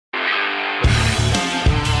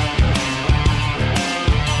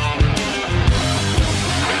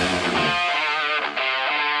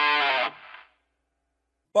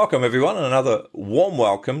Welcome, everyone, and another warm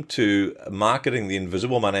welcome to Marketing the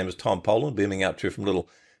Invisible. My name is Tom Poland, beaming out to you from little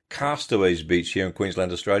Castaways Beach here in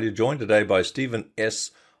Queensland, Australia, joined today by Stephen S.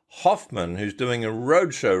 Hoffman, who's doing a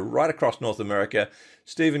roadshow right across North America.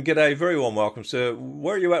 Stephen, g'day, very warm welcome, sir.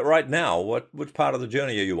 Where are you at right now? Which part of the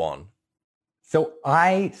journey are you on? So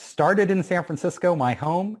I started in San Francisco, my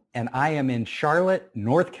home, and I am in Charlotte,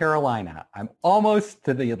 North Carolina. I'm almost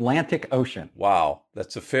to the Atlantic Ocean. Wow,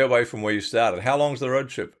 that's a fair way from where you started. How long's the road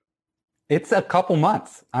trip? It's a couple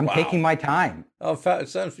months. I'm Wow. taking my time. Oh, it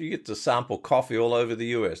sounds you get to sample coffee all over the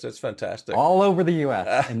US. That's fantastic. All over the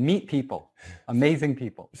U.S. and meet people, amazing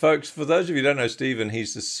people. Folks, for those of you who don't know Stephen,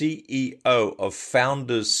 he's the CEO of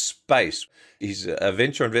Founders Space. He's a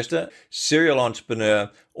venture investor, serial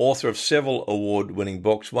entrepreneur, author of several award-winning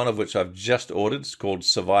books, one of which I've just ordered. It's called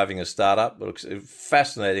Surviving a Startup. It looks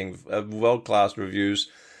fascinating, world-class reviews.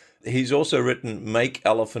 He's also written Make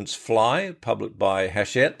Elephants Fly, published by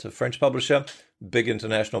Hachette, a French publisher, big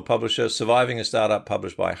international publisher. Surviving a Startup,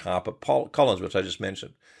 published by HarperCollins, which I just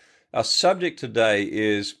mentioned. Our subject today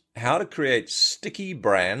is how to create sticky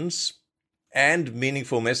brands and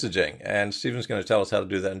meaningful messaging. And Stephen's going to tell us how to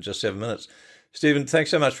do that in just 7 minutes. Stephen,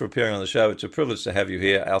 thanks so much for appearing on the show. It's a privilege to have you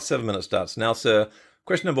here. Our 7 minutes starts now, sir.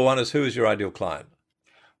 Question number one is, who is your ideal client?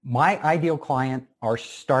 My ideal client are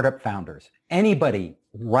startup founders. Anybody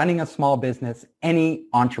running a small business, any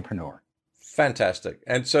entrepreneur. Fantastic.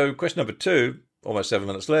 And so question number two, almost 7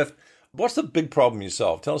 minutes left. What's the big problem you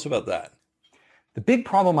solve? Tell us about that. The big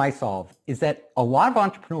problem I solve is that a lot of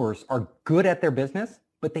entrepreneurs are good at their business,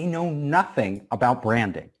 but they know nothing about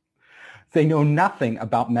branding. They know nothing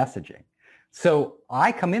about messaging. So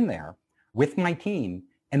I come in there with my team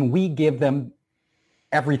and we give them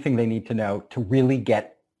everything they need to know to really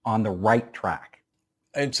get on the right track.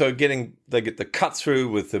 And so they get the cut through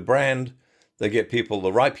with the brand, they get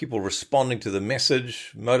the right people responding to the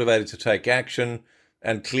message, motivated to take action,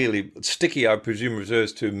 and clearly sticky, I presume,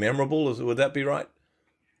 refers to memorable. Would that be right?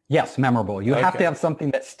 Yes, memorable. You have to have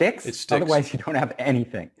something that sticks. It sticks. Otherwise, you don't have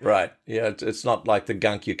anything. Right. Yeah, it's not like the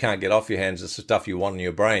gunk you can't get off your hands. It's the stuff you want in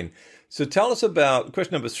your brain. So tell us about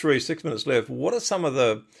question number 3, 6 minutes left. What are some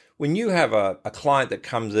of when you have a client that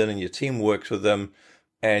comes in and your team works with them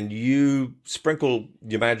and you sprinkle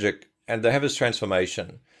your magic and they have this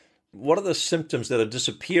transformation, what are the symptoms that are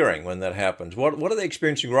disappearing when that happens? What are they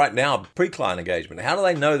experiencing right now, pre-client engagement? How do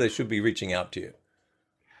they know they should be reaching out to you?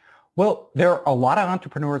 Well, there are a lot of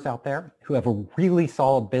entrepreneurs out there who have a really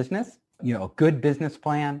solid business, a good business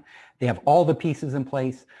plan. They have all the pieces in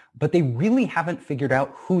place, but they really haven't figured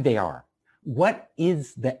out who they are. What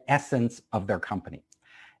is the essence of their company?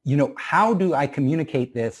 How do I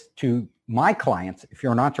communicate this to my clients? If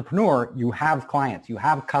you're an entrepreneur, you have clients, you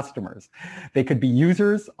have customers. They could be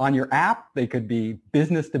users on your app. They could be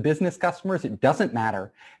business to business customers. It doesn't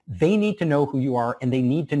matter. They need to know who you are and they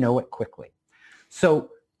need to know it quickly. So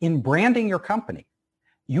in branding your company,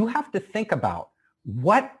 you have to think about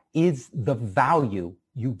what is the value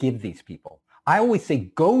you give these people. I always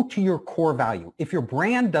say, go to your core value. If your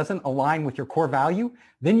brand doesn't align with your core value,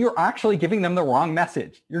 then you're actually giving them the wrong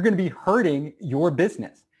message. You're going to be hurting your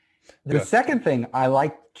business. The second thing I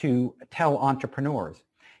like to tell entrepreneurs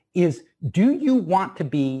is, do you want to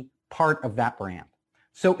be part of that brand?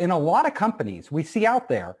 So in a lot of companies we see out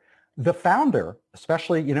there, the founder,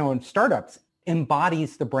 especially, in startups,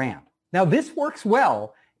 embodies the brand. Now, this works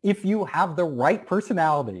well if you have the right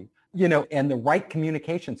personality, and the right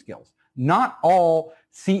communication skills. Not all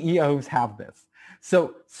CEOs have this.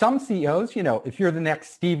 So some CEOs, if you're the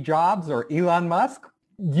next Steve Jobs or Elon Musk,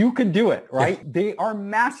 you can do it, right? Yeah. They are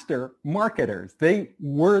master marketers. They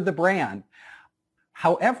were the brand.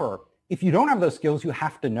 However, if you don't have those skills, you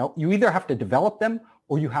either have to develop them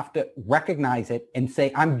or you have to recognize it and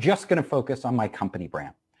say, I'm just going to focus on my company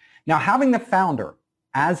brand. Now, having the founder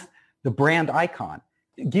as the brand icon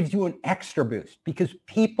gives you an extra boost because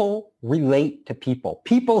people relate to people.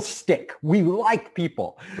 People stick. We like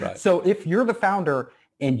people. Right. So if you're the founder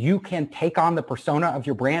and you can take on the persona of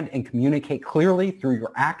your brand and communicate clearly through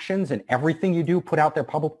your actions and everything you do, put out there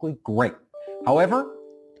publicly, great. However,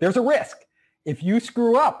 there's a risk. If you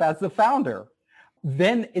screw up as the founder,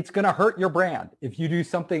 then it's going to hurt your brand. If you do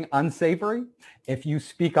something unsavory, if you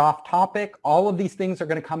speak off topic, all of these things are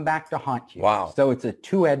going to come back to haunt you. Wow. So it's a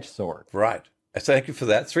two-edged sword. Right. Thank you for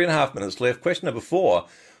that. 3.5 minutes left. Question number 4.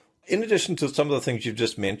 In addition to some of the things you've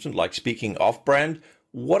just mentioned, like speaking off brand,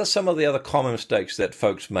 what are some of the other common mistakes that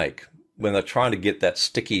folks make when they're trying to get that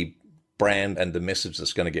sticky brand and the message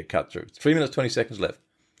that's going to get cut through? 3 minutes, 20 seconds left.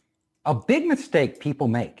 A big mistake people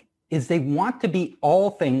make is they want to be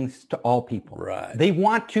all things to all people. Right. They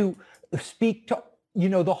want to speak to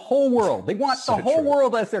the whole world. They want So the whole true.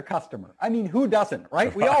 world as their customer. I mean, who doesn't,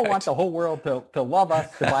 right? We all want the whole world to love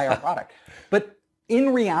us, to buy our product. But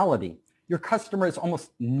in reality, your customer is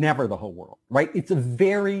almost never the whole world, right? It's a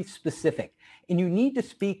very specific. And you need to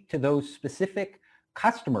speak to those specific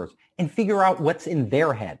customers and figure out what's in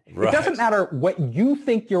their head. Right. It doesn't matter what you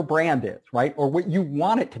think your brand is, right? Or what you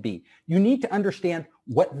want it to be. You need to understand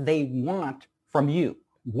what they want from you.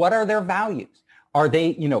 What are their values? Are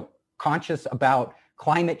they, conscious about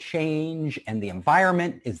climate change and the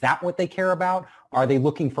environment? Is that what they care about? Are they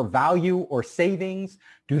looking for value or savings?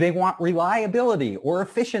 Do they want reliability or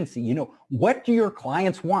efficiency? What do your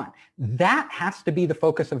clients want? That has to be the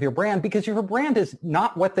focus of your brand, because if your brand is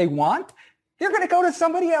not what they want, they're going to go to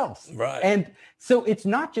somebody else. Right. And so it's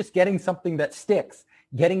not just getting something that sticks,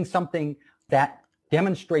 getting something that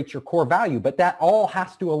demonstrates your core value, but that all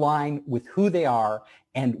has to align with who they are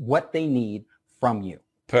and what they need from you.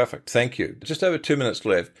 Perfect. Thank you. Just over 2 minutes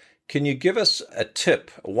left. Can you give us a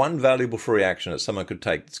tip, one valuable free action that someone could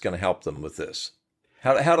take that's going to help them with this?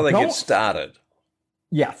 How do they get started?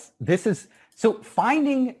 Yes. So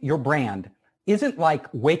finding your brand isn't like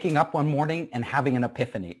waking up one morning and having an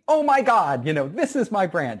epiphany. Oh my God, this is my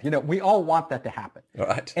brand. We all want that to happen.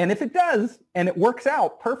 Right. And if it does, and it works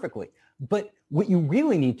out perfectly, but what you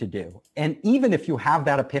really need to do, and even if you have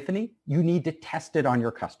that epiphany, you need to test it on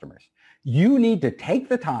your customers. You need to take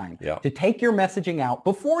the time to take your messaging out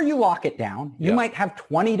before you lock it down. You might have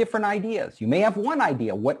 20 different ideas. You may have one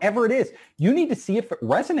idea, whatever it is. You need to see if it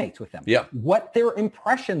resonates with them, what their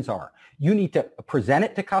impressions are. You need to present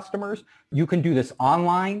it to customers. You can do this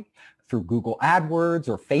online through Google AdWords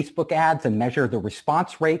or Facebook ads and measure the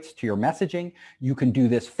response rates to your messaging. You can do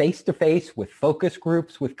this face-to-face with focus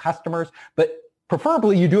groups with customers, but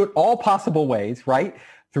preferably you do it all possible ways, right?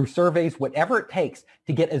 Through surveys, whatever it takes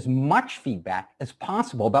to get as much feedback as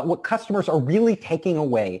possible about what customers are really taking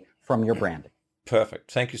away from your branding.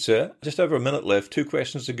 Perfect. Thank you, sir. Just over a minute left. 2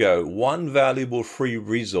 questions to go. One valuable free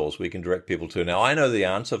resource we can direct people to. Now, I know the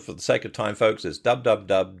answer. For the sake of time, folks, it's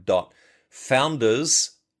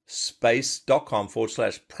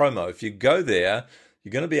www.foundersspace.com/promo. If you go there,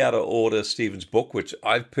 you're going to be able to order Stephen's book, which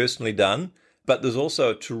I've personally done. But there's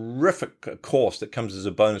also a terrific course that comes as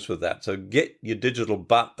a bonus with that. So get your digital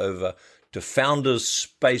butt over to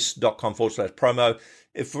foundersspace.com/promo.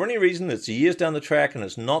 If for any reason it's years down the track and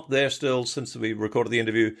it's not there still since we recorded the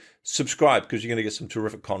interview, subscribe, because you're going to get some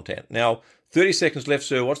terrific content. Now, 30 seconds left,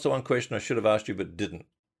 sir. What's the one question I should have asked you but didn't?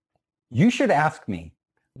 You should ask me,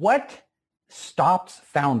 what stops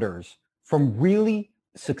founders from really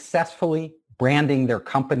successfully branding their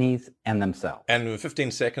companies and themselves? And in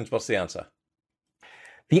 15 seconds, what's the answer?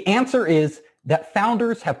 The answer is that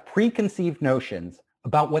founders have preconceived notions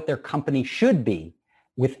about what their company should be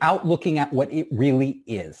without looking at what it really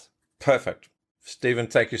is. Perfect. Stephen,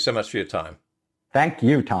 thank you so much for your time. Thank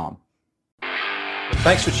you, Tom.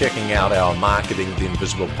 Thanks for checking out our Marketing the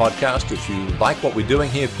Invisible podcast. If you like what we're doing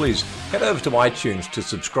here, please head over to iTunes to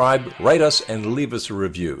subscribe, rate us, and leave us a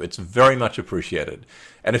review. It's very much appreciated.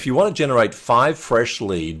 And if you want to generate 5 fresh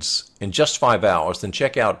leads in just 5 hours, then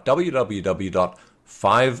check out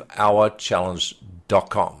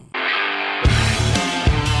www.5hourchallenge.com.